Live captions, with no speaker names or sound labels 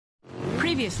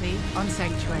Previously on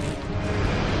Sanctuary.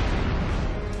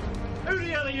 Who the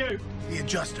hell are you? The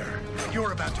Adjuster.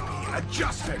 You're about to be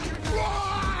adjusted.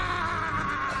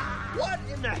 What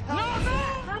in the hell? No!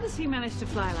 How does he manage to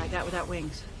fly like that without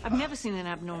wings? I've never seen an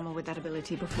abnormal with that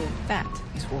ability before. That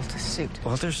is Walter's suit.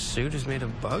 Walter's suit is made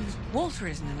of bugs? Walter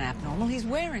isn't an abnormal, he's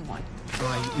wearing one.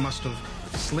 I must have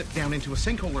slipped down into a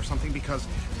sinkhole or something because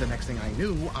the next thing I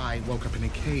knew, I woke up in a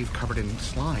cave covered in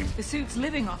slime. The suit's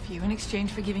living off you in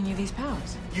exchange for giving you these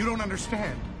powers. You don't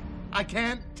understand. I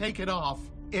can't take it off.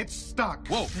 It's stuck.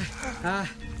 Whoa.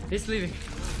 It's leaving.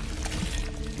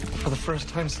 For the first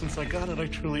time since I got it, I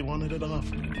truly wanted it off.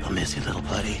 I'll miss you, little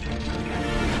buddy.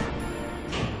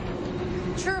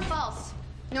 True or false?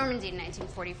 Normandy in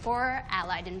 1944,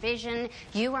 Allied invasion.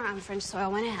 You were on French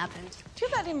soil when it happened. Do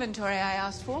you have that inventory I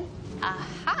asked for?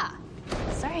 Aha.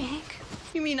 Sorry, Hank.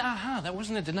 You mean, aha, that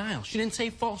wasn't a denial. She didn't say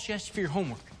false yes for your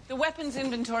homework. The weapons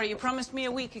inventory you promised me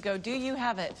a week ago, do you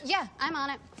have it? Yeah, I'm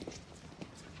on it.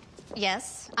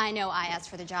 Yes, I know I asked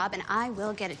for the job, and I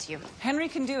will get it to you. Henry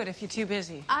can do it if you're too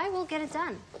busy. I will get it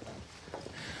done.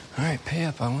 All right, pay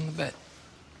up. I won the bet.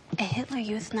 A Hitler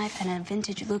Youth knife and a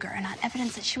vintage Luger are not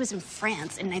evidence that she was in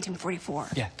France in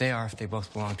 1944. Yeah, they are if they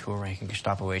both belong to a ranking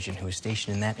Gestapo agent who was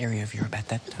stationed in that area of Europe at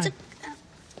that time.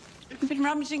 I've been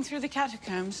rummaging through the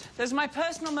catacombs. Those are my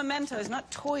personal mementos,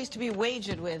 not toys to be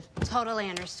wagered with. Totally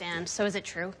understand. So is it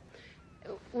true?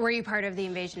 Were you part of the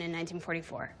invasion in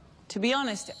 1944? To be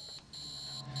honest...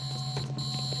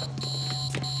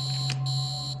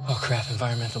 Oh, crap.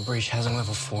 Environmental breach. Housing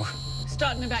level 4.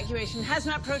 Start an evacuation.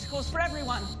 Hazmat protocols for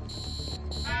everyone.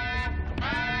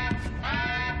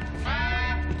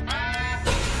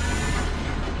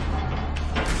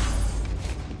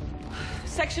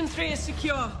 Section 3 is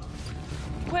secure.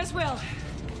 Where's Will?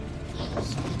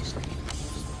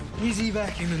 He's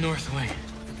evac in the north wing.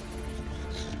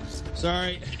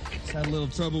 Sorry, had a little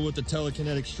trouble with the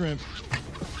telekinetic shrimp.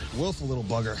 Wolf a little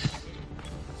bugger.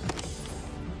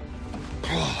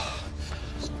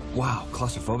 Wow,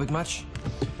 claustrophobic much?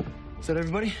 Is that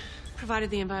everybody? Provided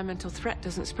the environmental threat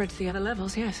doesn't spread to the other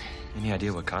levels, yes. Any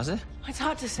idea what caused it? It's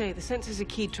hard to say. The sensors are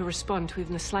keyed to respond to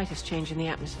even the slightest change in the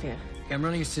atmosphere. Okay, I'm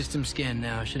running a system scan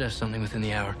now. Should have something within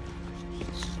the hour.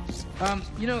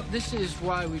 You know, this is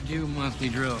why we do monthly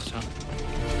drills, huh?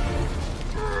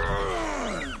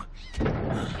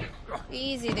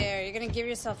 Easy there. You're gonna give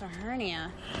yourself a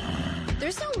hernia.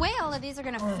 There's no way all of these are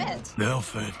gonna fit. They'll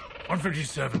fit.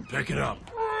 157, pick it up.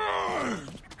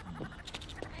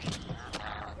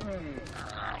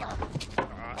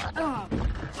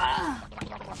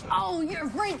 Oh, you're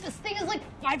right. This thing is like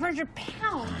 500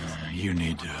 pounds. You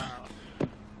need to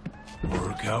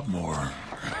work out more.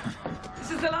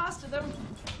 This is the last of them.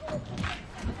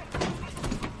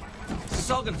 Is this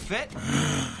all gonna fit?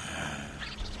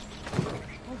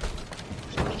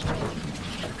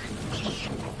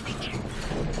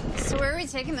 So where are we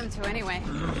taking them to anyway?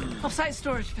 Off-site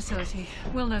storage facility.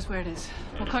 Will knows where it is.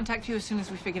 We'll contact you as soon as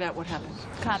we figured out what happened.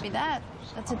 Copy that.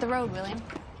 Let's hit the road, William.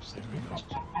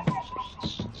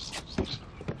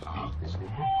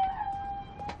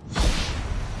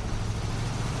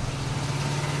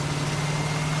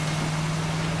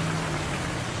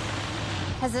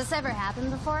 Has this ever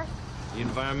happened before? The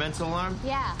environmental alarm?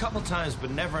 Yeah. A couple times,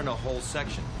 but never in a whole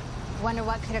section. Wonder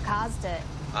what could have caused it.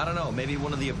 I don't know, maybe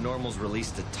one of the abnormals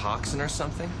released a toxin or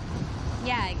something?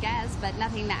 Yeah, I guess, but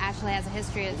nothing that actually has a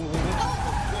history of...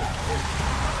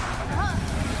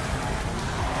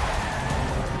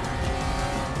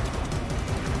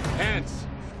 Hands.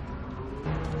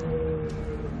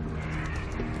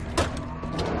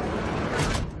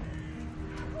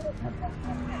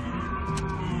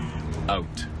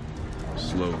 Out.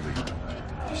 Slowly.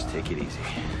 Just take it easy.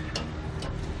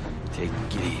 Take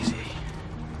it easy.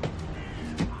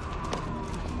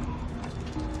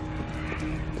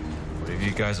 Whatever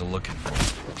you guys are looking for.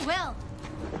 Will!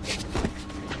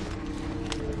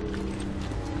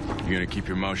 You gonna keep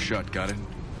your mouth shut, got it?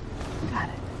 Got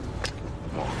it.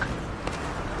 Walk.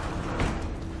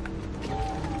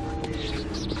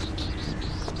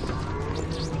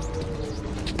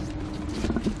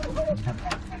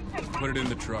 Put it in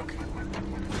the truck.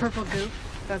 Purple goop?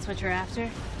 That's what you're after?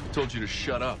 Told you to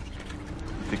shut up.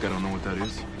 Think I don't know what that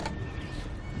is?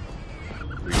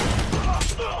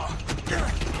 Get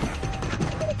her!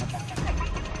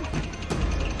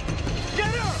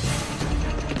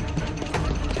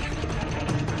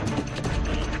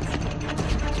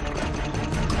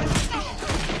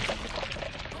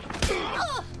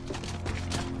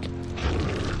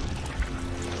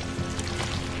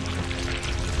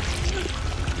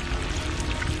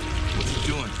 What's he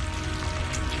doing?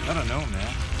 I don't know,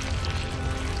 man.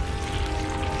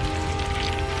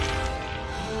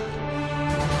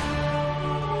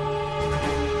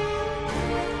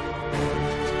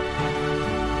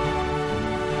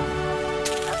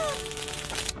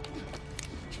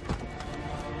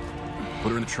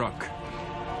 truck.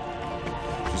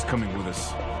 She's coming with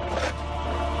us.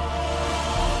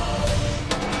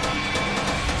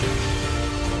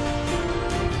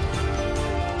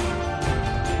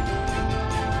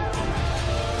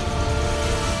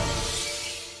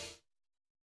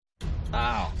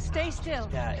 Ow. Stay still.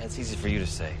 Yeah, it's easy for you to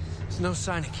say. There's no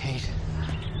sign of Kate.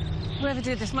 Whoever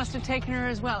did this must have taken her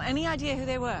as well. Any idea who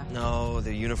they were? No,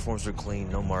 their uniforms are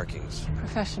clean, no markings.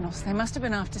 Professionals. They must have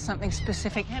been after something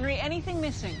specific. Henry, anything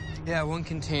missing? Yeah, one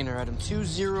container, item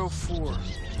 204.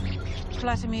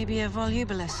 Platymedia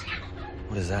volubilis.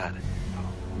 What is that?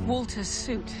 Walter's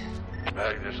suit.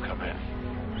 Magnus, come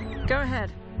in. Go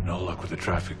ahead. No luck with the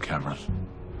traffic cameras.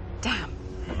 Damn.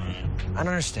 I don't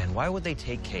understand. Why would they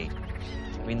take Kate?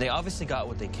 I mean, they obviously got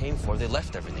what they came for. They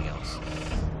left everything else.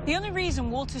 The only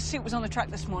reason Walter's suit was on the truck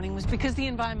this morning was because the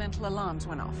environmental alarms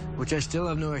went off. Which I still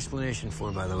have no explanation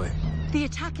for, by the way. The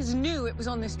attackers knew it was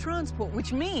on this transport,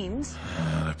 which means...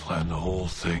 They planned the whole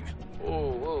thing.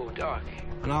 Whoa, whoa, Doc.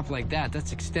 An op like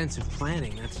that's extensive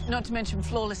planning. That's... Not to mention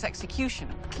flawless execution.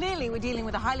 Clearly, we're dealing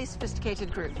with a highly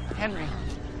sophisticated group. Henry.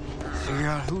 Figure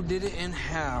out who did it and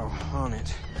how on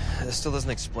it. This still doesn't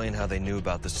explain how they knew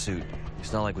about the suit.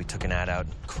 It's not like we took an ad out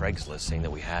on Craigslist saying that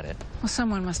we had it. Well,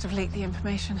 someone must have leaked the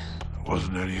information. It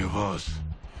wasn't any of us.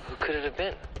 Who could it have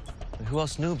been? And who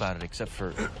else knew about it except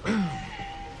for...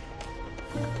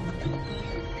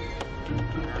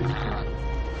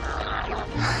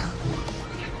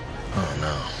 Oh,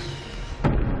 no.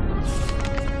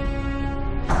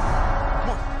 Come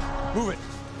on, move it.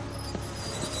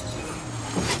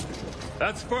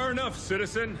 That's far enough,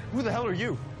 citizen. Who the hell are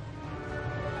you?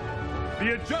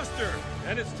 The adjuster,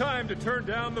 and it's time to turn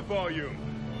down the volume.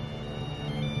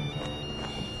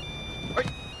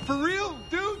 For real,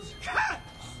 dudes?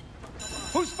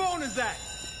 Whose phone is that?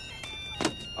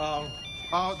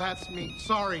 Oh, that's me.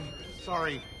 Sorry.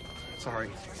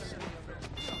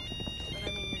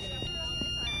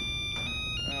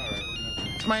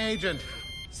 It's my agent.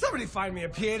 Somebody find me a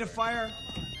PA to fire.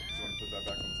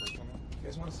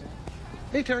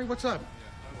 Hey, Terry, what's up?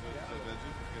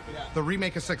 The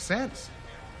remake of Sixth Sense.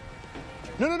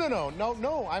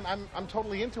 No. I'm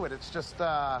totally into it. It's just,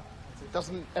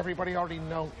 doesn't everybody already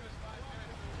know?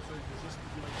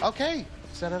 Okay,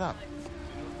 set it up.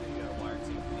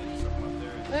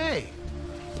 Hey,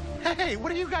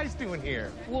 what are you guys doing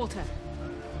here? Walter.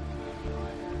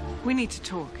 We need to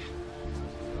talk.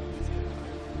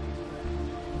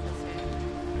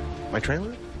 My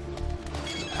trailer?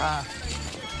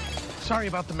 Sorry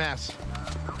about the mess.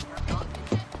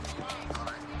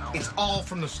 It's all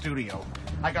from the studio.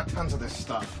 I got tons of this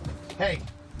stuff. Hey,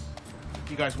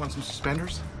 you guys want some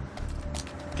suspenders?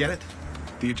 Get it?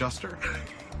 The adjuster?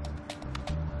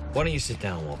 Why don't you sit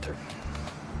down, Walter?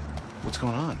 What's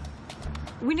going on?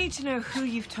 We need to know who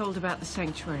you've told about the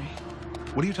sanctuary.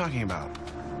 What are you talking about?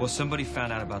 Well, somebody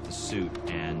found out about the suit,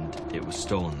 and it was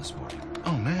stolen this morning.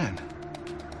 Oh, man.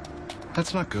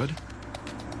 That's not good.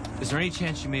 Is there any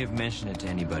chance you may have mentioned it to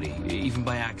anybody, even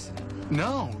by accident?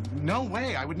 No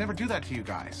way. I would never do that to you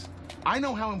guys. I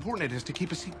know how important it is to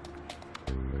keep a secret.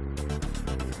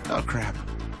 Oh, crap.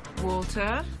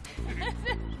 Walter?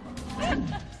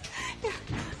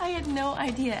 I had no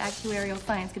idea actuarial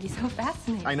science could be so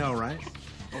fascinating. I know, right?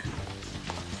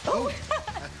 Oh.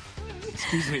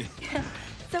 Excuse me. Yeah.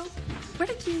 So, where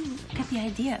did you get the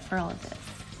idea for all of this?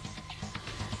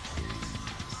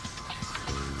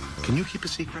 Can you keep a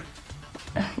secret?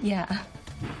 Yeah.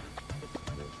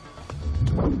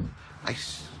 I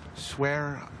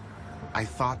swear I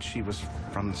thought she was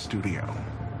from the studio.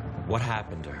 What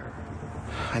happened to her?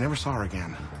 I never saw her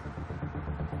again.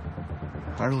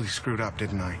 I really screwed up,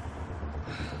 didn't I?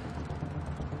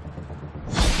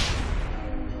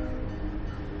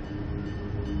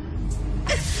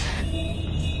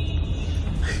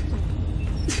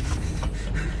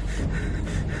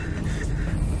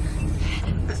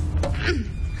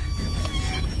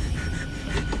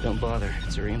 Don't bother.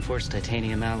 It's a reinforced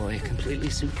titanium alloy, completely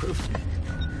suit-proof.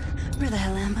 Where the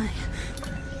hell am I?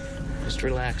 Just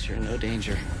relax, you're in no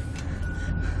danger.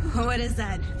 What is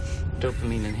that?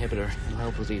 Dopamine inhibitor. It'll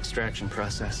help with the extraction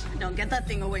process. Don't get that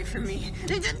thing away from me.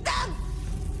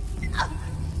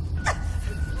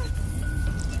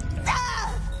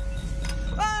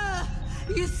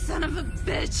 You son of a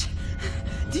bitch!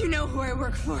 Do you know who I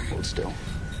work for? Hold still.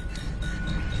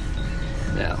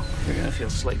 Now, you're gonna feel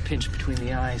a slight pinch between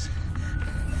the eyes.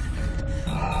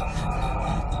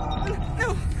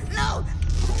 No! No!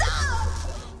 Stop!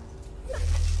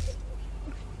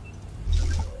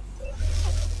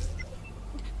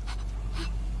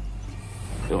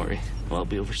 Don't worry, I'll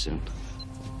be over soon.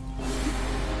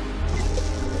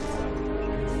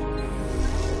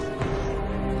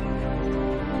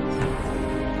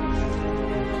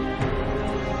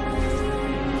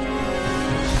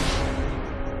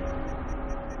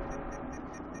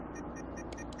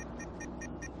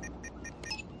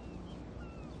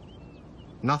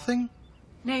 Nothing?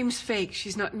 Name's fake.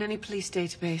 She's not in any police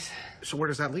database. So where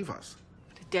does that leave us?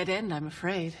 A dead end, I'm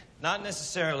afraid. Not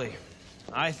necessarily.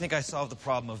 I think I solved the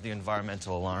problem of the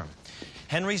environmental alarm.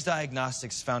 Henry's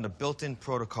Diagnostics found a built-in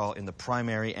protocol in the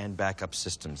primary and backup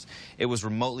systems. It was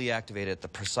remotely activated at the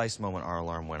precise moment our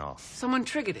alarm went off. Someone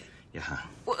triggered it? Yeah.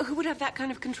 Well, who would have that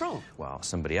kind of control? Well,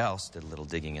 somebody else did a little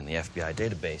digging in the FBI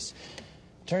database.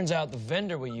 Turns out the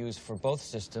vendor we use for both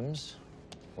systems,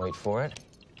 wait for it,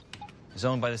 is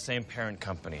owned by the same parent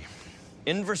company.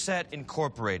 Inverset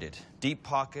Incorporated. Deep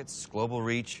pockets, global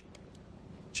reach.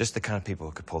 Just the kind of people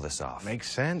who could pull this off. Makes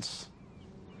sense.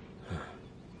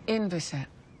 Inverset.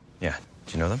 Yeah.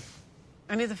 Do you know them?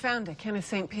 I knew the founder, Kenneth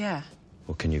St. Pierre.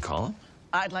 Well, can you call him?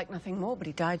 I'd like nothing more, but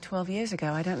he died 12 years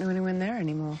ago. I don't know anyone there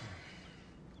anymore.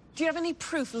 Do you have any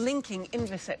proof linking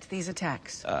Inverset to these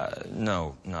attacks?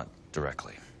 No, not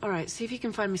directly. All right, see if you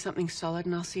can find me something solid,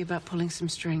 and I'll see about pulling some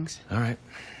strings. All right.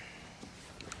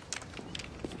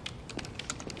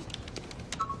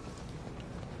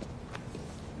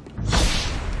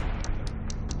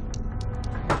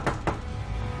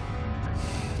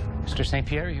 Mr. St.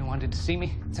 Pierre, you wanted to see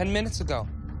me? 10 minutes ago.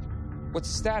 What's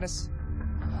the status?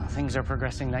 Things are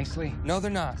progressing nicely. No,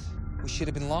 they're not. We should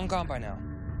have been long gone by now.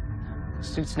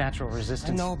 Suit's natural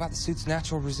resistance. I know about the suit's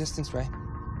natural resistance, Ray.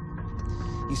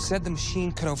 You said the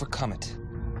machine could overcome it.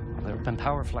 Well, there have been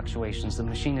power fluctuations. The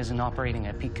machine isn't operating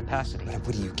at peak capacity.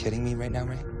 What are you kidding me right now,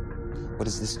 Ray? What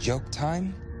is this, joke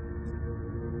time?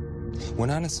 We're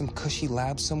not in some cushy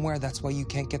lab somewhere, that's why you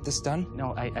can't get this done?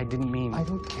 No, I didn't mean... I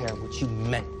don't care what you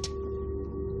meant.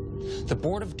 The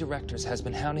board of directors has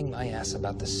been hounding my ass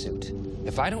about the suit.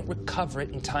 If I don't recover it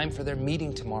in time for their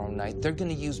meeting tomorrow night, they're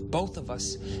gonna use both of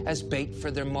us as bait for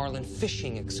their marlin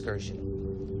fishing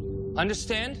excursion.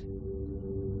 Understand?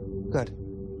 Good.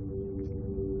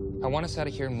 I want us out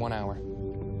of here in 1 hour.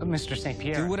 Mr. St.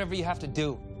 Pierre... Do whatever you have to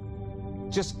do.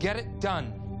 Just get it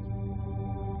done.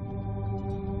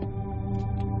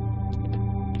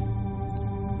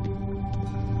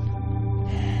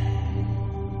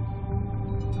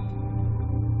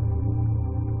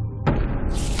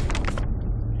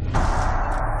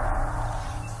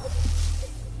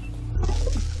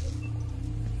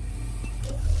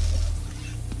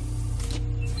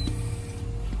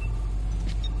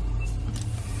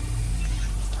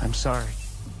 I'm sorry.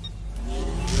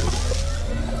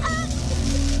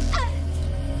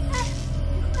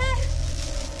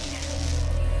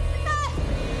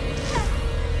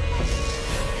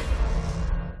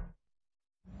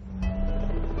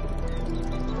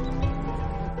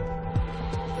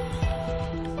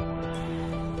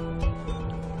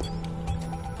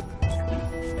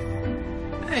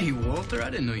 Hey, Walter, I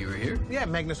didn't know you were here. Yeah,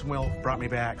 Magnus and Will brought me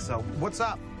back, so what's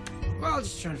up? Well,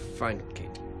 just trying to find Kate.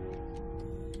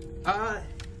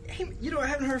 Hey, you know, I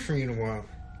haven't heard from you in a while.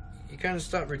 You kind of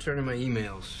stopped returning my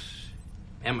emails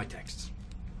and my texts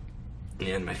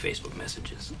and my Facebook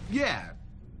messages. Yeah.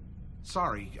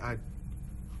 Sorry, I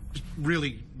was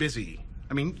really busy.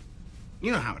 I mean,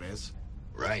 you know how it is.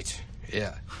 Right,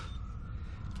 yeah.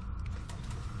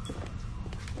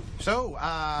 So,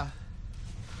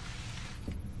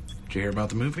 did you hear about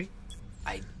the movie?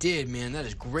 I did, man. That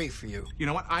is great for you. You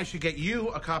know what? I should get you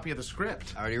a copy of the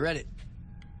script. I already read it.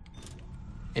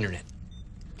 Internet.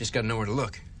 Just gotta know where to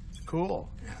look. Cool.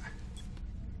 Yeah.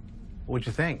 What'd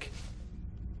you think?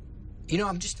 You know,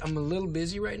 I'm a little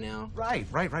busy right now. Right.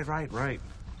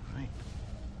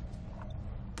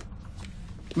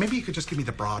 Maybe you could just give me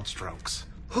the broad strokes.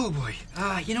 Oh, boy.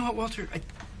 You know what, Walter?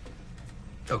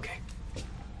 Okay.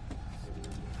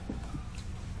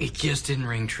 It just didn't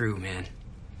ring true, man.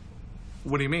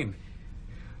 What do you mean?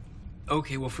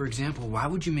 Okay, well, for example, why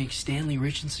would you make Stanley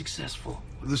rich and successful?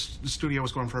 The studio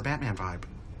was going for a Batman vibe.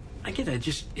 I get that. It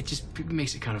just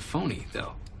makes it kind of phony,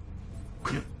 though.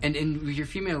 And your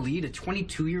female lead, a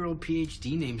 22-year-old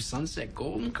PhD named Sunset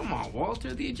Golden? Come on,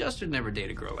 Walter. The Adjuster never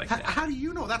dated a girl like that. How do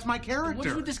you know? That's my character.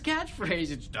 What's with this catchphrase?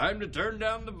 It's time to turn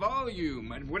down the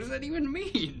volume. And what does that even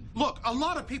mean? Look, a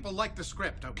lot of people like the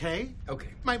script, okay? Okay.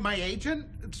 My agent,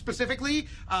 specifically,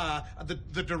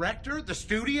 the director, the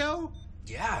studio.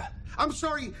 Yeah. I'm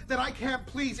sorry that I can't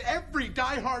please every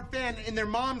diehard fan in their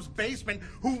mom's basement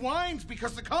who whines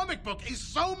because the comic book is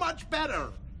so much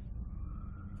better.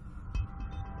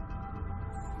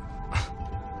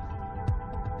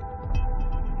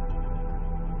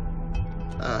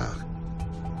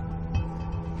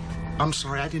 I'm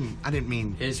sorry, I didn't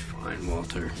mean... It's fine,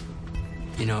 Walter.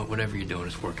 You know, whatever you're doing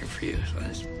is working for you, so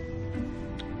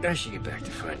I should get back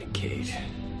to finding Kate.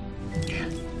 Yeah.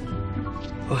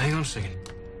 Well, hang on a second.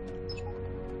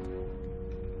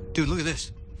 Dude, look at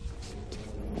this.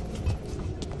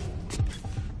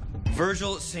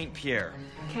 Virgil St. Pierre.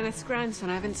 Kenneth's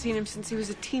grandson. I haven't seen him since he was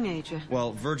a teenager.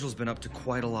 Well, Virgil's been up to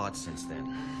quite a lot since then.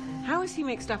 How is he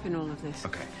mixed up in all of this?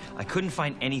 Okay, I couldn't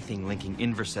find anything linking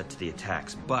Inverset to the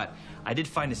attacks, but I did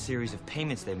find a series of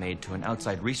payments they made to an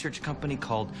outside research company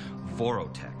called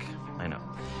Vorotech. I know.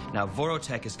 Now,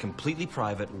 Vorotech is completely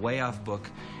private, way off book,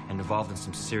 and involved in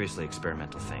some seriously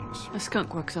experimental things. A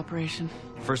skunkworks operation.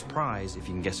 First prize if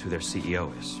you can guess who their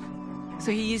CEO is. So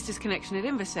he used his connection at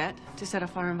Inverset to set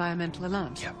off our environmental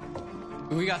alarms? Yep.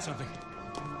 We got something.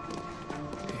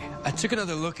 Okay. I took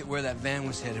another look at where that van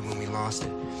was headed when we lost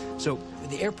it. So,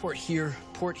 the airport here,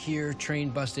 port here, train,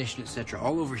 bus station, etc.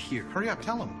 All over here. Hurry up,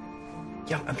 tell him.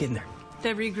 Yeah, I'm getting there.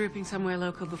 They're regrouping somewhere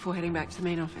local before heading back to the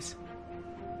main office.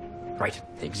 Right,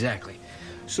 exactly.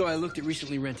 So I looked at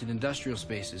recently rented industrial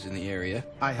spaces in the area.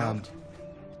 I helped.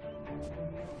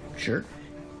 Sure.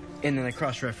 And then I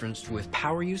cross-referenced with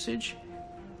power usage.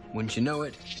 Wouldn't you know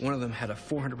it, one of them had a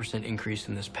 400% increase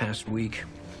in this past week.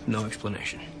 No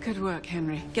explanation. Good work,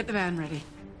 Henry. Get the van ready.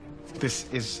 This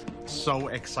is so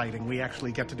exciting. We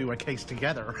actually get to do a case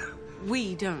together.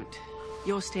 We don't.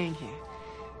 You're staying here.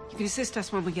 You can assist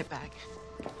us when we get back.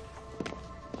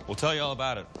 We'll tell you all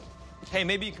about it. Hey,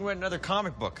 maybe you can write another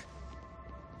comic book.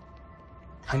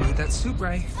 I need that soup,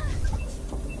 Ray.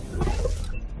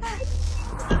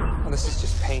 Oh, this is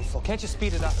just painful. Can't you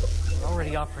speed it up? We're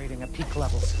already operating at peak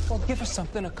levels. Well, give her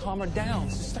something to calm her down.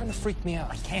 This is starting to freak me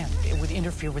out. I can't. It would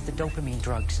interfere with the dopamine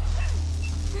drugs.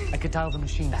 I could dial the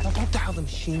machine back. No, don't dial the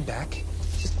machine back.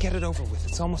 Just get it over with.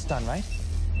 It's almost done, right?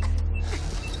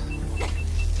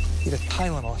 Need a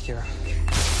Tylenol here.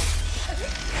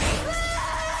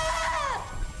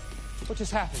 What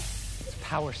just happened? It's a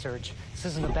power surge. This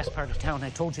isn't the best part of town. I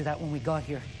told you that when we got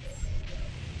here.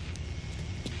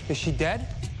 Is she dead?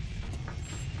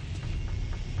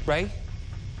 Ray?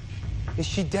 Is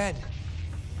she dead?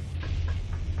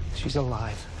 She's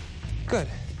alive. Good.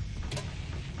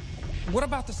 What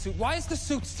about the suit? Why is the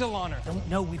suit still on her? Don't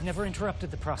know. We've never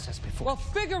interrupted the process before. Well,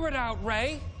 figure it out,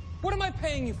 Ray. What am I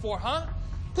paying you for, huh?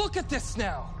 Look at this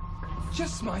now.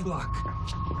 Just my luck.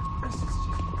 This is just...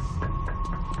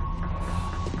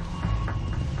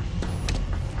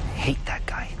 I hate that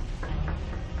guy.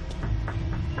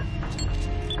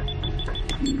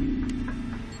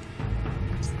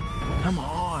 Come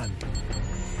on.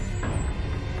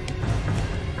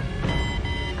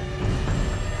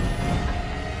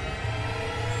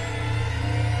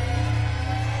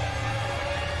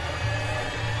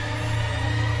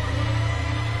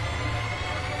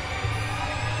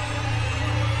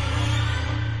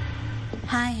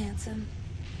 Hi, handsome.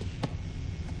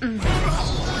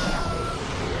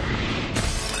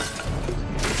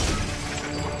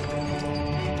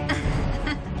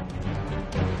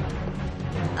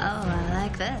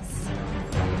 This.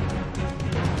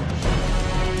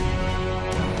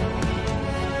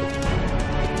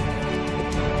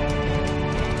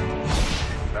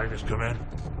 Magnus, come in.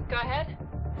 Go ahead.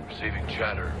 Receiving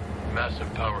chatter.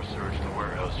 Massive power surge to the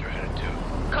warehouse you're headed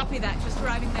to. Copy that. Just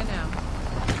arriving there now.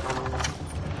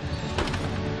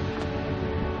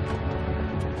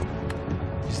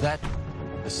 Is that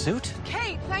the suit?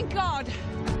 Kate, thank God.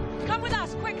 Come with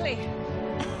us, quickly.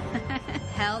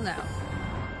 Hell no.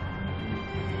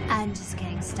 I'm just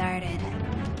getting started.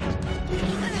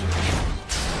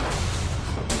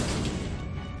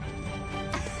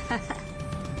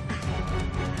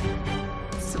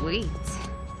 Sweet.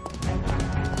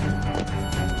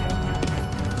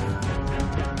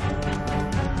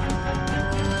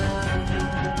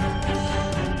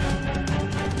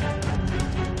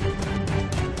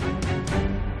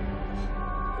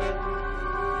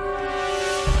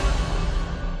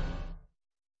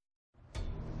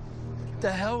 What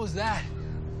the hell was that?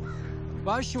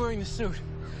 Why was she wearing the suit?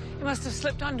 He must have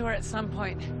slipped onto her at some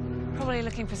point. Probably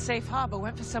looking for safe harbor,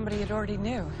 went for somebody he already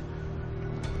knew.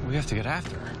 We have to get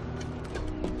after her.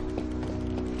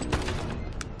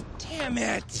 Damn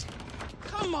it!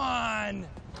 Come on!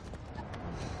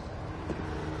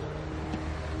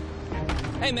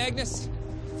 Hey, Magnus.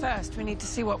 First, we need to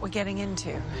see what we're getting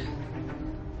into.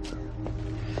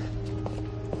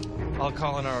 I'll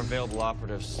call in our available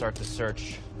operatives, start the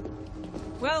search.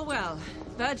 Well, well.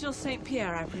 Virgil St.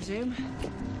 Pierre, I presume.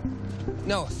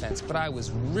 No offense, but I was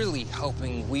really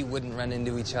hoping we wouldn't run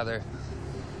into each other.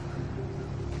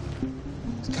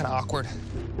 It's kind of awkward.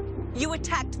 You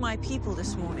attacked my people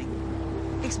this morning.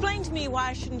 Explain to me why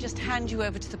I shouldn't just hand you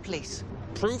over to the police.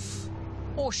 Proof?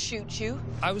 Or shoot you.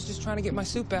 I was just trying to get my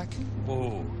suit back.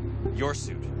 Whoa, your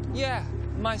suit? Yeah,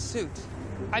 my suit.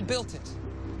 I built it.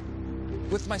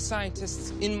 With my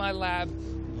scientists in my lab,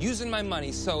 using my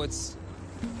money, so it's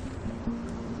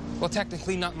Well,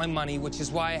 technically not my money, which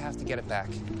is why I have to get it back.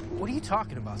 What are you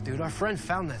talking about, dude? Our friend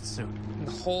found that suit.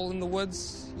 The hole in the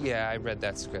woods? Yeah, I read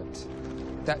that script.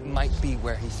 That might be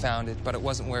where he found it, but it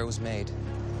wasn't where it was made.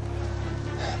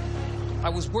 I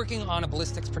was working on a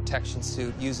ballistics protection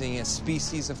suit using a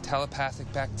species of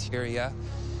telepathic bacteria,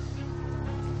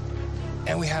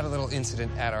 and we had a little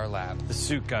incident at our lab. The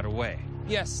suit got away.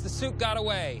 Yes, the suit got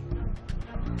away.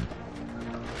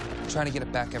 I'm trying to get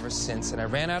it back ever since, and I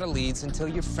ran out of leads until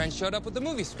your friend showed up with the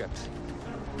movie script.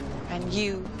 And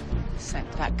you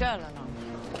sent that girl along.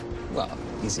 Well,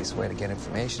 the easiest way to get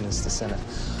information is to send a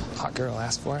hot girl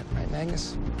ask for it, right,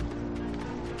 Magnus?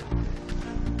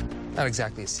 Not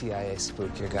exactly a CIA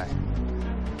spook, your guy.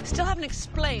 Still haven't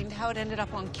explained how it ended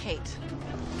up on Kate.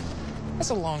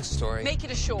 That's a long story. Make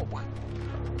it a short one.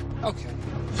 Okay.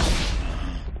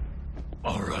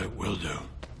 All right, will do.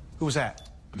 Who was that?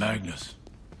 Magnus.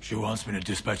 She wants me to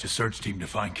dispatch a search team to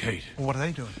find Kate. Well, what are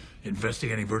they doing?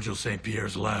 Investigating Virgil St.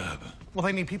 Pierre's lab. Well,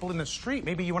 they need people in the street.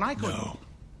 Maybe you and I could. No.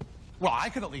 Well, I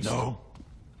could at least. No.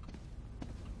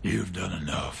 You've done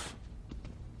enough.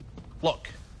 Look.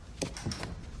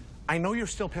 I know you're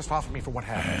still pissed off at me for what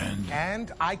happened.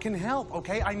 And I can help,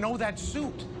 okay? I know that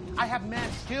suit. I have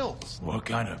mad skills. What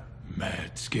kind of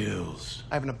mad skills?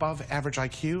 I have an above-average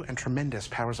IQ and tremendous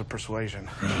powers of persuasion.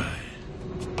 Right.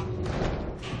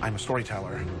 I'm a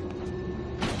storyteller.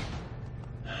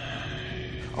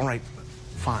 All right,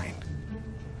 fine.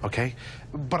 Okay?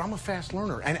 But I'm a fast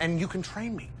learner, and you can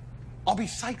train me. I'll be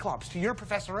Cyclops to your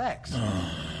Professor X.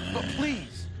 But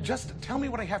please, just tell me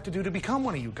what I have to do to become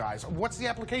one of you guys. What's the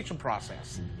application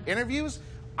process? Interviews?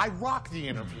 I rock the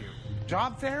interview.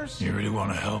 Job fairs? You really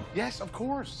want to help? Yes, of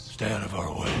course. Stay out of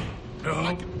our way.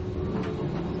 No.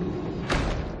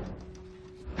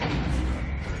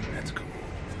 That's cool.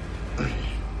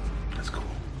 That's cool.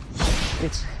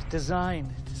 It's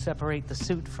designed to separate the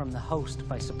suit from the host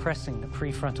by suppressing the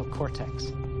prefrontal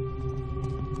cortex.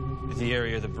 The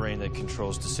area of the brain that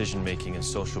controls decision-making and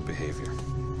social behavior.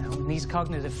 Now, when these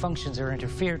cognitive functions are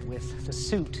interfered with, the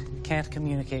suit can't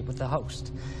communicate with the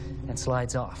host and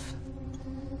slides off.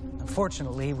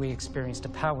 Unfortunately, we experienced a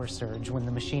power surge when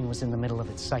the machine was in the middle of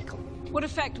its cycle. What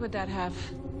effect would that have?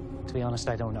 To be honest,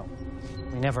 I don't know.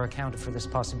 We never accounted for this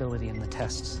possibility in the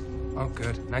tests. Oh,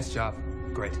 good. Nice job.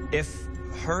 Great. If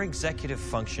her executive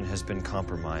function has been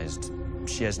compromised,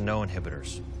 she has no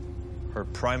inhibitors. Her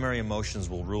primary emotions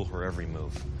will rule her every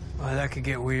move. Well, that could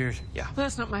get weird. Yeah. Well,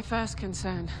 that's not my first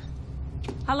concern.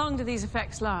 How long do these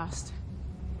effects last?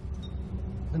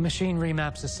 The machine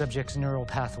remaps the subject's neural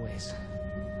pathways.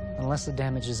 Unless the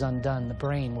damage is undone, the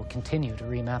brain will continue to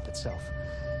remap itself,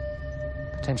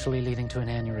 potentially leading to an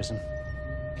aneurysm.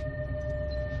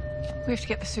 We have to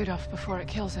get the suit off before it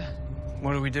kills her.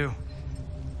 What do we do?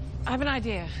 I have an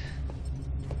idea.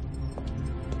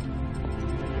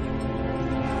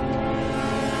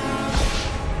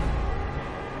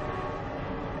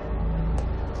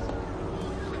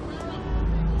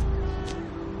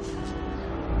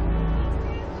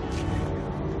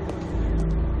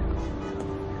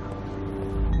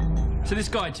 So this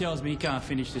guy tells me he can't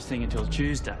finish this thing until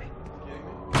Tuesday.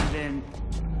 And then...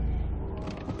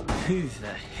 who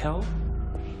the hell?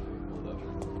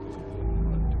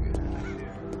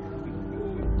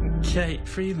 Kate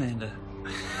Freelander.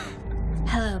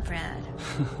 Hello, Brad.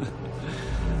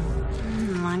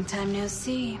 Long time no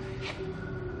see.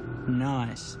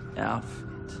 Nice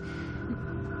outfit.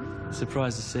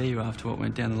 Surprised to see you after what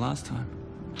went down the last time.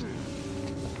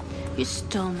 You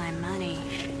stole my money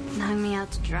and hung me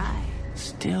out to dry.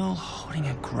 Still holding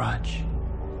a grudge.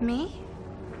 Me?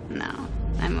 No,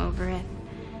 I'm over it.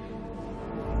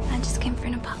 I just came for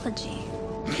an apology.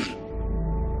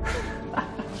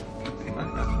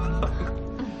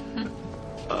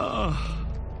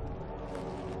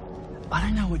 I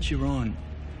don't know what you're on,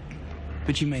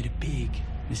 but you made a big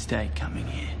mistake coming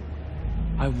here.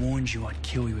 I warned you I'd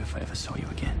kill you if I ever saw you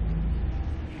again.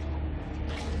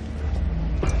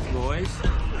 Boys?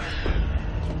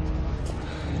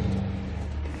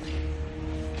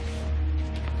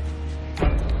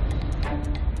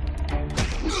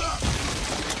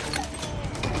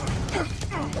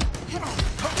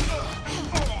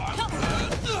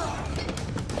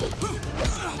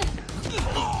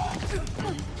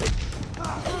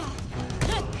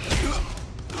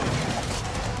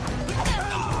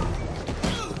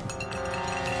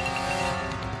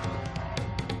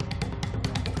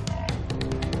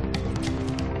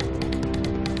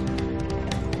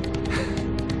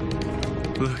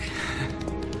 Look,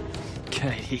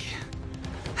 Katie.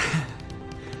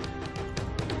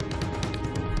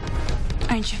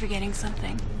 Aren't you forgetting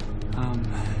something?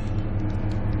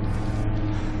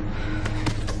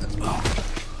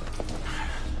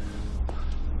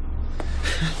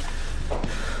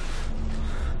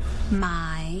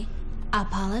 My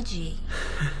apology.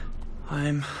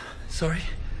 I'm sorry.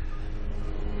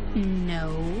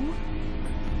 No.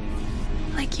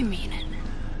 Like you mean it.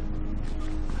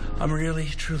 I'm really,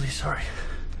 truly sorry.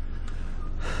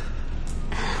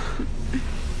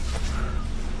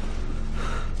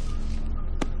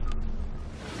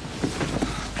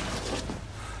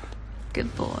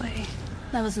 Good boy.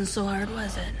 That wasn't so hard,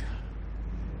 was it?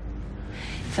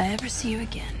 If I ever see you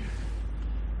again,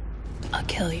 I'll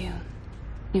kill you.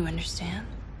 You understand?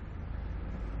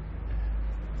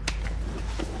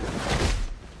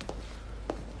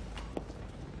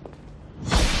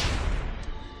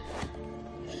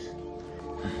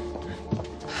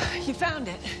 You found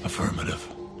it. Affirmative.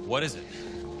 What is it?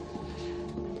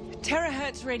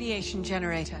 Terahertz radiation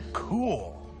generator.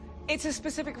 Cool. It's a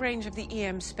specific range of the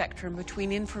EM spectrum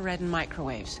between infrared and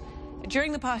microwaves.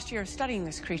 During the past year of studying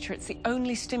this creature, it's the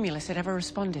only stimulus it ever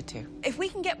responded to. If we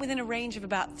can get within a range of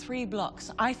about 3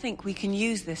 blocks, I think we can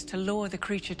use this to lure the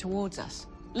creature towards us.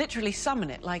 Literally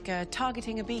summon it, like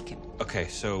targeting a beacon. Okay,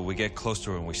 so we get close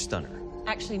to her and we stun her.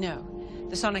 Actually, no.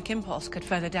 The sonic impulse could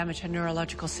further damage her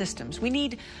neurological systems. We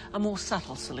need a more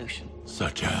subtle solution.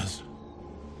 Such as?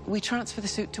 We transfer the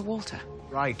suit to Walter.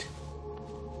 Right.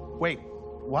 Wait,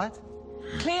 what?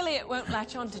 Clearly it won't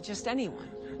latch on to just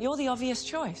anyone. You're the obvious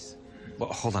choice. Well,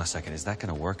 hold on a second. Is that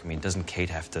gonna work? I mean, doesn't Kate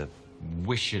have to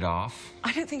wish it off?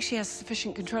 I don't think she has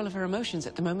sufficient control of her emotions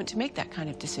at the moment to make that kind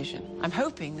of decision. I'm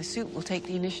hoping the suit will take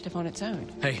the initiative on its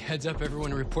own. Hey, heads up,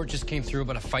 everyone. A report just came through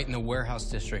about a fight in the warehouse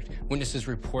district. Witnesses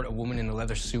report a woman in a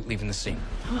leather suit leaving the scene.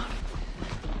 All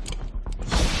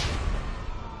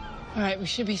right, we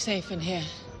should be safe in here.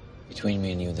 Between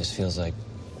me and you, this feels like,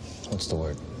 what's the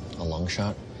word? A long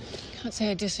shot? Can't say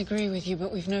I disagree with you,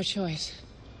 but we've no choice.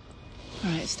 All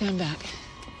right, stand back.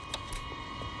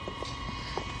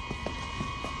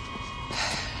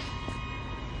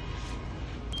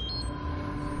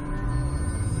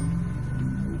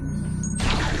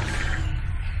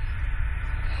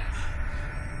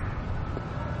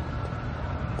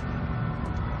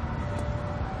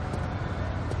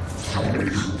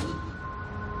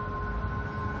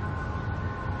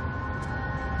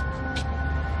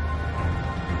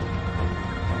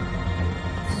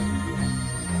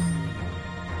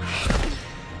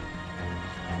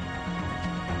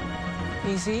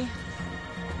 Easy.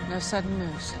 No sudden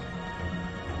moves.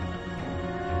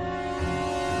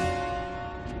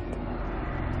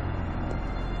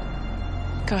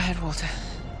 Go ahead, Walter.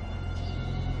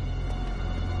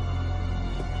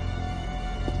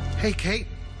 Hey, Kate.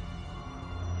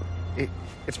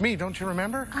 It's me, don't you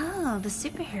remember? Oh, the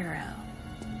superhero.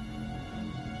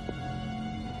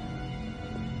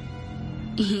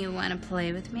 You want to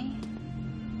play with me?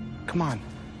 Come on.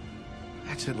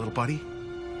 That's it, little buddy.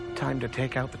 Time to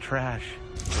take out the trash.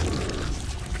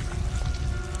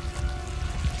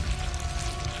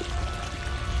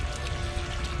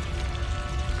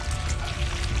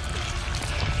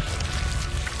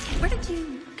 Where did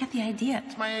you get the idea?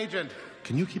 It's my agent.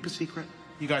 Can you keep a secret?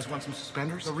 You guys want some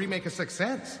suspenders? The remake of Sixth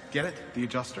Sense. Get it? The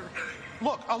Adjuster.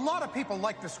 Look, a lot of people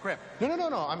like the script. No.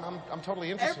 I'm totally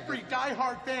interested. Every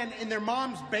diehard fan in their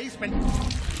mom's basement.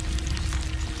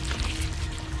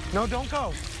 No, don't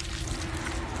go.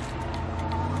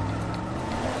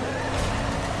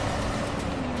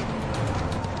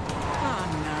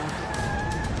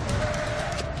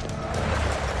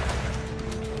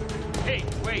 Hey,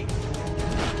 wait.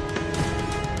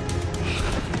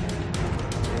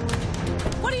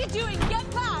 What are you doing? Get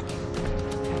back!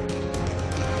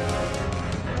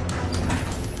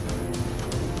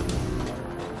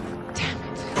 Damn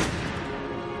it.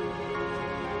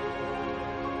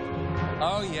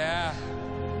 Oh, yeah.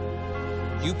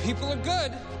 You people are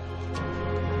good.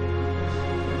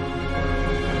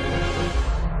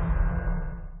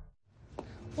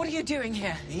 What are you doing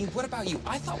here? Me? What about you?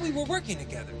 I thought we were working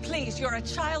together. Please, you're a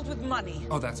child with money.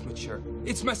 Oh, that's mature.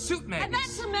 It's my suit, man. And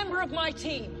that's a member of my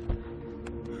team.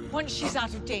 Once she's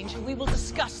out of danger, we will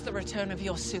discuss the return of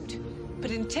your suit.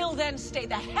 But until then, stay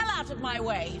the hell out of my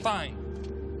way. Fine.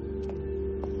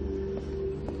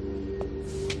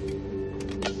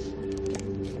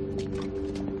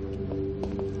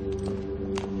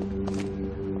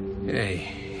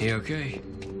 Hey, you okay?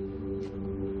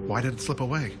 Why did it slip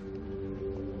away?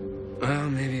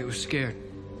 Well, maybe it was scared.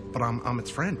 But I'm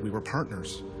its friend. We were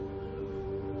partners.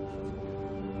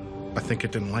 I think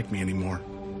it didn't like me anymore.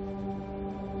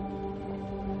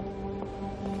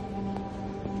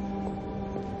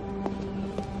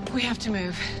 We have to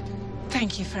move.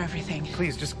 Thank you for everything.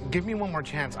 Please, just give me one more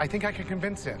chance. I think I can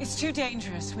convince it. It's too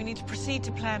dangerous. We need to proceed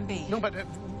to Plan B. No, but...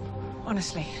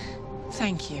 Honestly,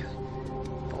 thank you.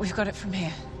 But we've got it from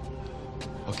here.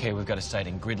 Okay, we've got a site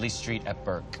in Gridley Street at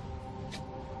Burke.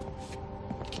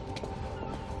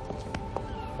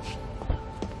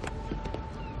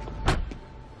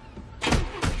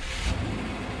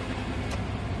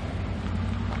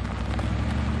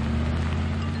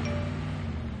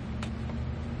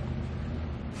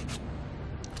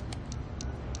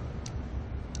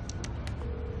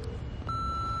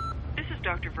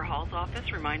 Dr. Verhall's office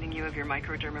reminding you of your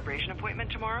microdermabrasion appointment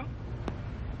tomorrow.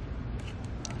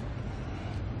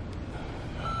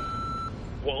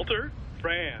 Walter,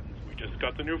 Franz, we just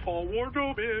got the new fall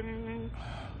wardrobe in.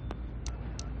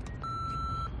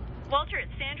 Walter,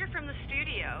 it's Sandra from the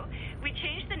studio. We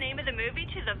changed the name of the movie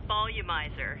to The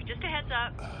Volumizer. Just a heads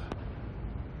up.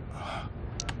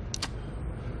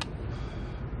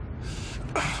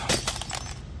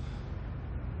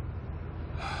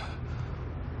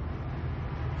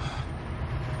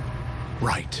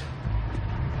 Right.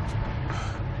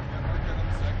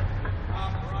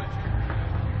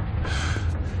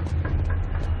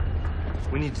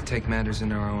 We need to take matters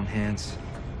into our own hands.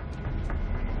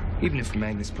 Even if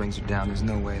Magnus brings her down, there's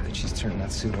no way that she's turning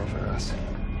that suit over to us.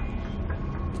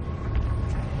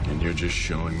 And you're just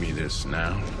showing me this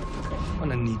now?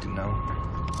 I need to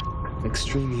know.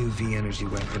 Extreme UV energy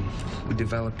weapon. We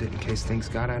developed it in case things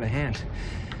got out of hand.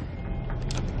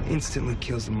 Instantly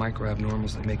kills the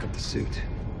micro-abnormals that make up the suit.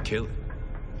 Kill it?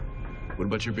 What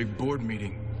about your big board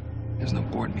meeting? There's no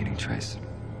board meeting, Trace.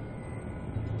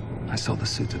 I sold the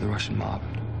suit to the Russian mob.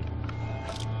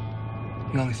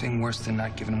 The only thing worse than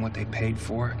not giving them what they paid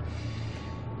for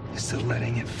is to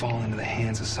letting it fall into the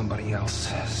hands of somebody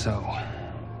else. So,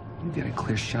 you get a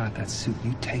clear shot at that suit,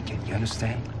 you take it, you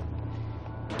understand?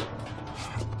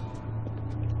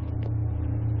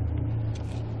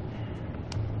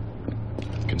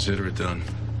 Consider it done.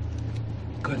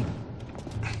 Good.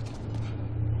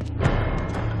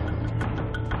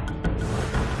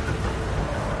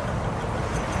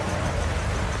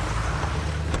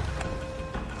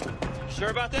 Sure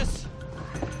about this?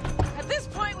 At this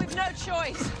point, we've no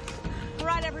choice. All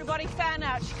right, everybody, fan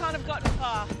out. She can't have gotten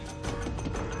far.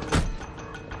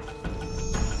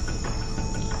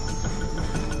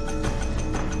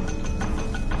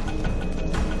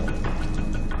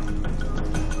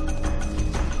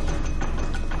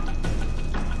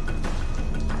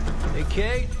 Hey,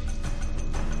 Kate?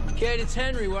 Kate, it's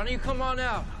Henry. Why don't you come on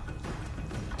out?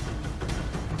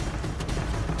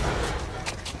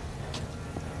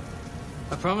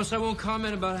 I promise I won't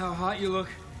comment about how hot you look.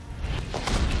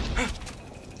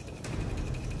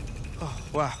 Oh,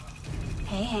 wow.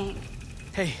 Hey, Hank.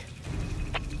 Hey,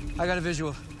 I got a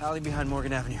visual. Alley behind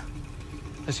Morgan Avenue.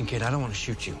 Listen, kid, I don't want to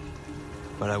shoot you,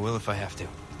 but I will if I have to.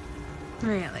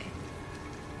 Really?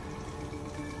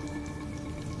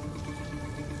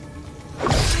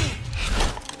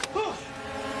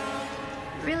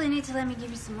 Really need to let me give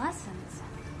you some lessons.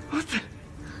 What the?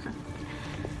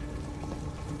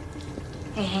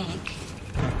 Hey, Hank.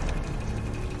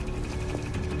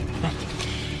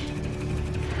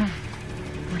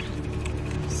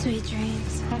 Sweet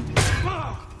dreams.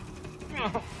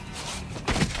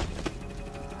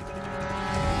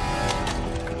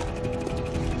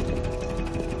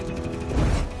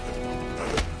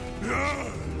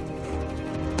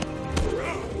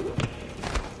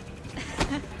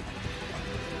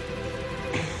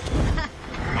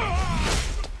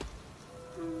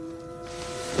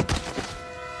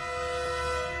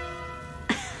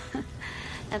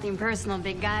 Nothing personal,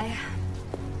 big guy.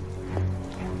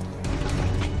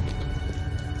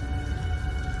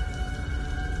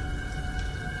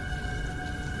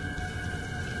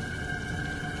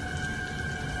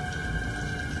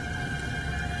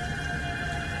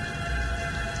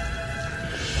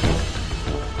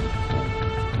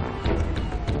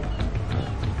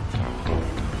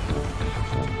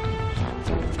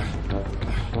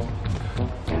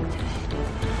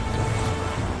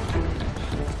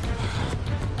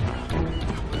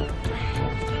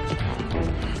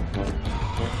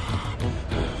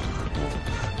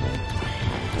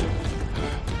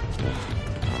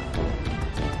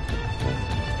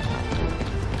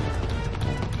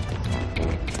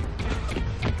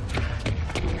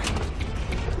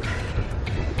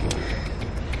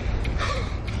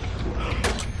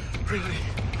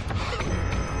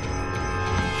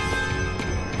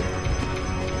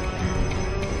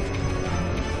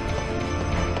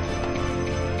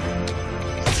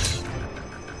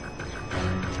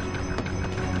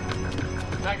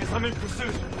 Magnus, I'm in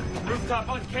pursuit. Rooftop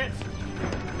on Kent.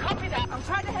 Copy that. I'm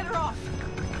trying to head her off.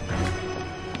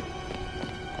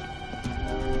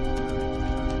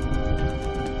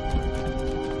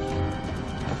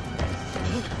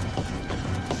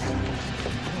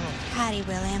 Hi. Daddy,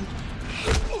 William.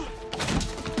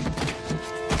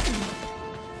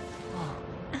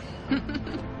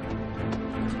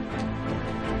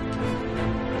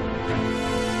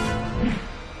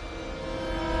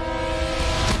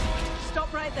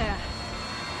 Stop right there.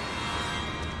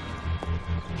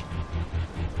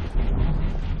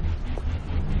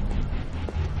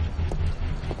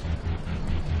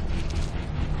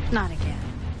 Not again.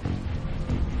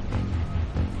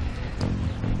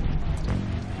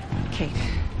 Kate,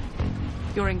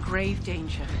 you're in grave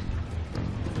danger.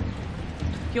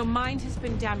 Your mind has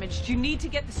been damaged. You need to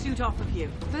get the suit off of you.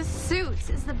 This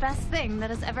suit is the best thing that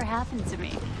has ever happened to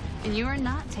me. And you are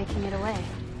not taking it away.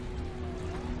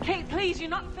 Kate, please, you're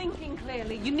not thinking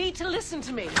clearly. You need to listen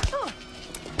to me.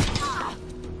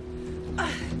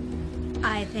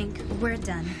 I think we're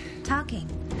done talking.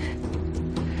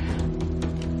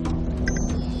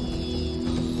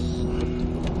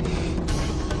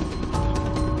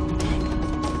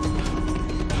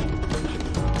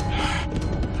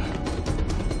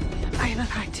 I have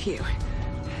a fact to you.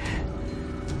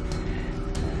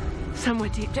 Somewhere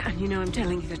deep down, you know I'm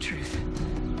telling you the truth.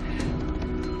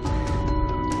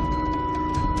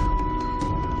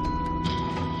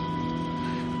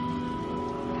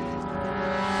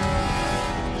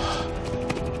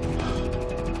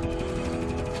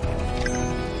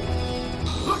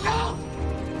 Look out!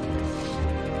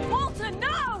 Walter,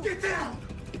 no! Get down!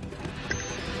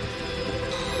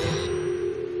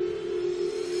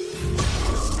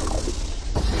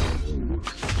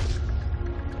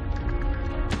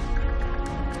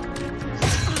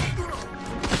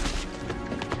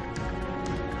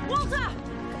 Walter!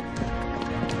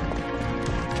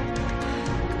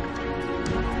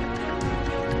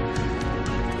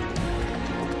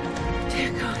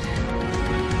 Dear God.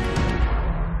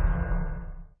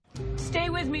 Stay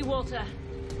with me, Walter.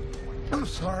 I'm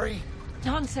sorry.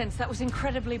 Nonsense, that was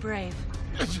incredibly brave.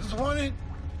 I just wanted...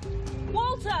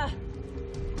 Walter!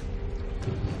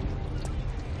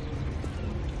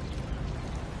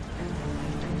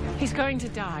 He's going to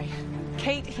die.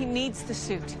 Kate, he needs the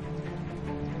suit.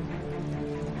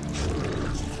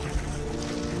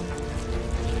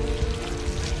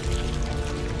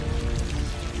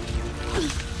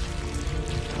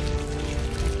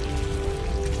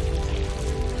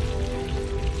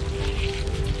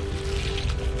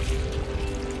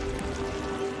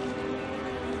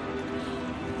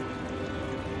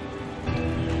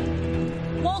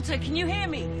 Walter, can you hear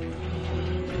me?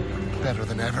 Better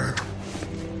than ever.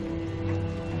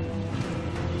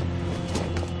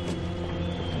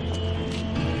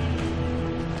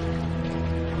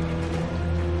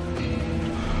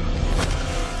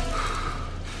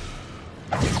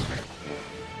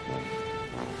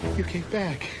 You came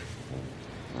back.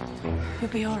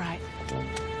 You'll be all right.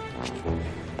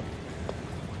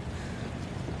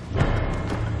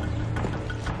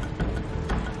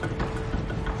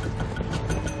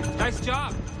 Nice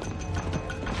job.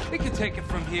 We can take it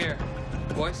from here,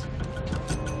 boys.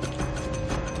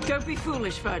 Don't be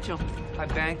foolish, Virgil. I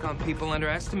bank on people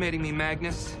underestimating me,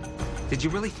 Magnus. Did you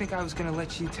really think I was gonna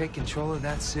let you take control of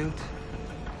that suit?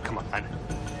 Come on.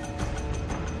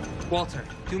 Walter,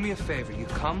 do me a favor. You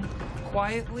come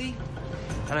quietly,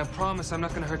 and I promise I'm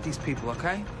not gonna hurt these people,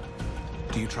 okay?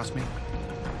 Do you trust me?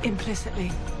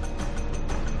 Implicitly.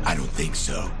 I don't think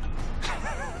so.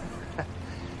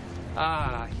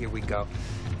 Ah, here we go.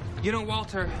 You know,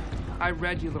 Walter, I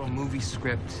read your little movie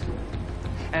script.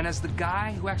 And as the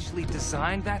guy who actually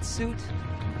designed that suit,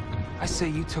 I say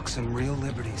you took some real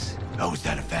liberties. Oh, is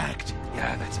that a fact?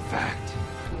 Yeah, that's a fact.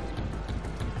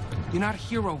 You're not a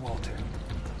hero, Walter.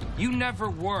 You never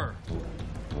were.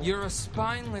 You're a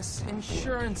spineless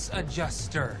insurance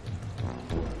adjuster.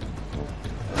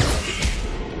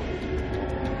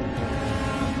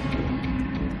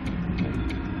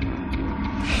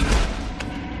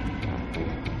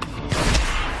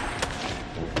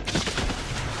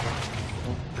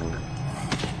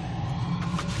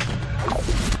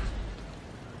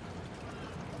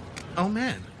 Oh,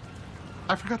 man.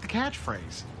 I forgot the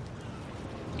catchphrase.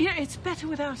 Yeah, it's better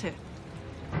without it.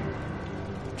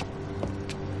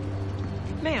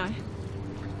 May I?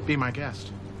 Be my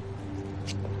guest.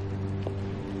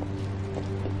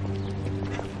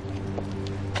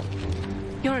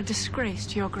 You're a disgrace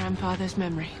to your grandfather's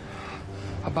memory.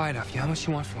 I'll buy it off you. How much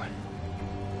you want for it?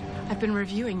 I've been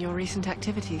reviewing your recent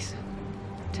activities.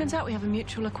 Turns out we have a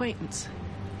mutual acquaintance.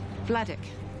 Vladik,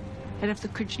 head of the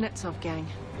Kuznetsov gang.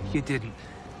 You didn't.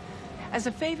 As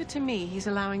a favor to me, he's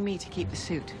allowing me to keep the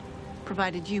suit,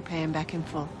 provided you pay him back in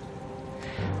full.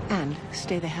 And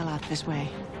stay the hell out of his way.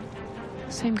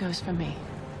 Same goes for me.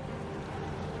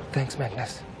 Thanks,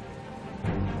 Magnus.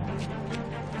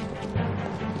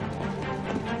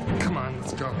 Come on,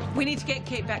 let's go. We need to get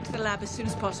Kate back to the lab as soon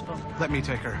as possible. Let me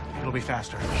take her. It'll be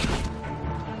faster.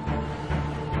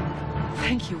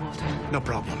 Thank you, Walter. No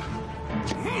problem.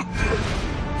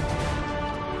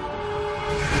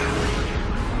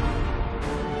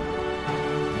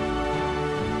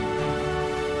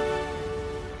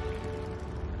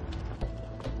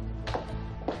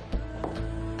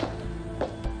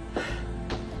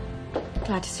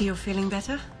 Glad to see you're feeling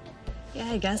better.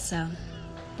 Yeah, I guess so.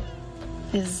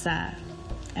 Is,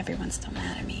 everyone still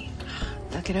mad at me?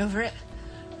 They'll get over it.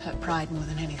 Hurt pride more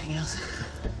than anything else.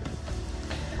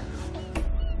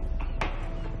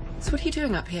 So what are you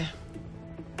doing up here?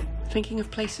 Thinking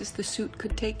of places the suit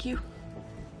could take you?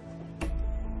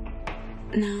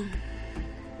 No.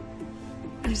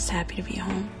 I'm just happy to be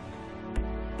home.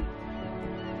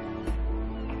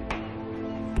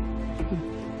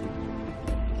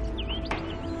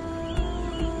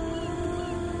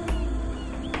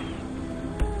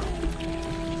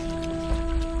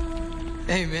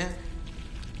 Hey, man.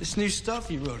 This new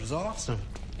stuff you wrote is awesome.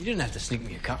 You didn't have to sneak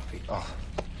me a copy. Oh,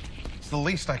 it's the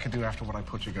least I could do after what I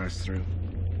put you guys through.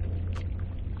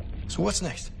 So what's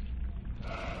next?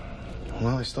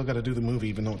 Well, I still got to do the movie,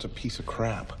 even though it's a piece of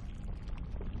crap.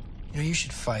 You know, you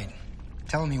should fight.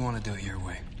 Tell them you want to do it your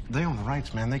way. They own the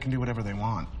rights, man. They can do whatever they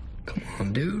want. Come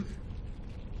on, dude.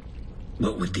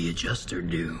 What would the Adjuster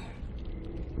do?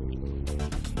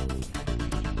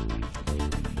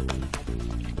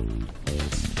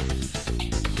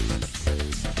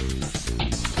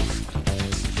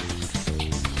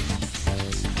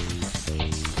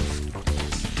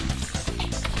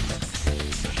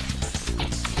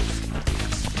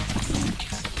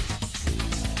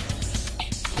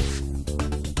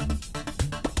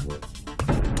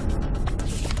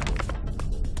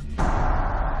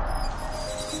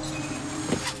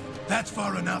 That's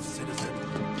far enough, citizen.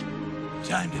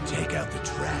 Time to take out the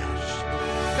trash.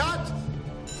 Cut!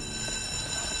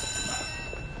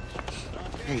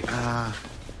 Hey,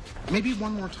 maybe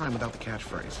one more time without the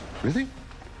catchphrase. Really?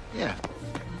 Yeah.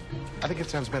 I think it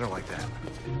sounds better like that.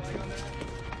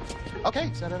 Okay,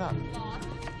 set it up.